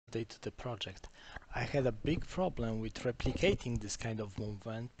update to the project. I had a big problem with replicating this kind of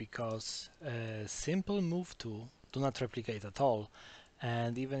movement because simple move tool do not replicate at all,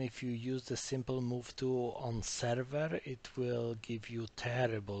 and even if you use the simple move tool on server, it will give you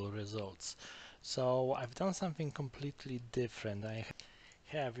terrible results. So I've done something completely different. I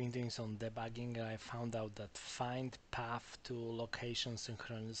have been doing some debugging and I found out that find path to location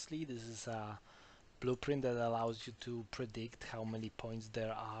synchronously. This is a blueprint that allows you to predict how many points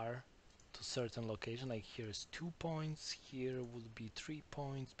there are to certain location. Like here is 2 points, here would be 3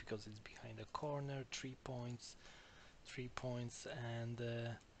 points because it's behind a corner, 3 points, 3 points, and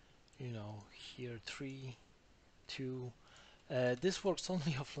you know, here 3, 2. This works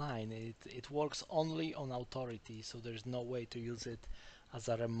only offline. It works only on Authority, so there's no way to use it as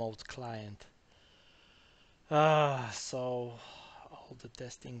a remote client. So all the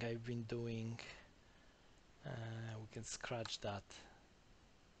testing I've been doing, we can scratch that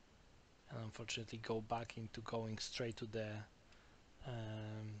and unfortunately go back into going straight to the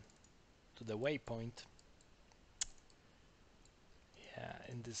waypoint. Yeah,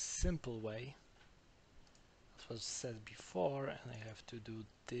 in this simple way, as was said before, and I have to do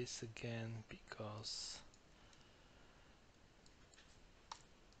this again because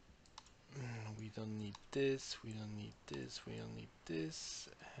we don't need this, we don't need this, we don't need this,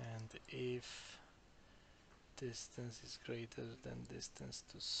 and if distance is greater than distance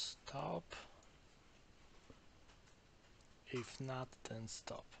to stop, if not, then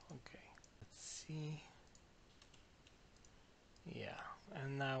stop. Okay, let's see. Yeah,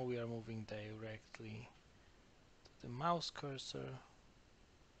 and now we are moving directly to the mouse cursor,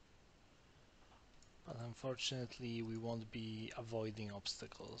 but unfortunately we won't be avoiding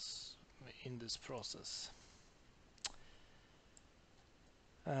obstacles in this process.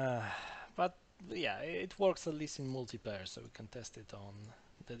 But yeah, it works at least in multiplayer, so we can test it on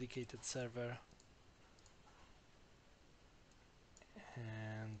dedicated server,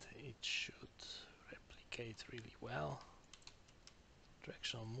 and it should replicate really well.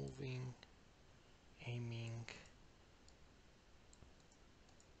 Directional moving, aiming.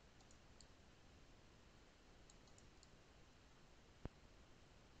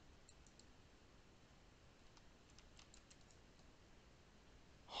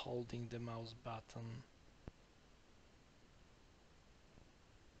 Holding the mouse button.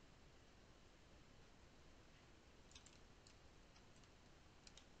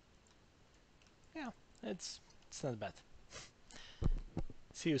 Yeah, it's not bad.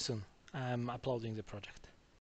 See you soon. I'm uploading the project.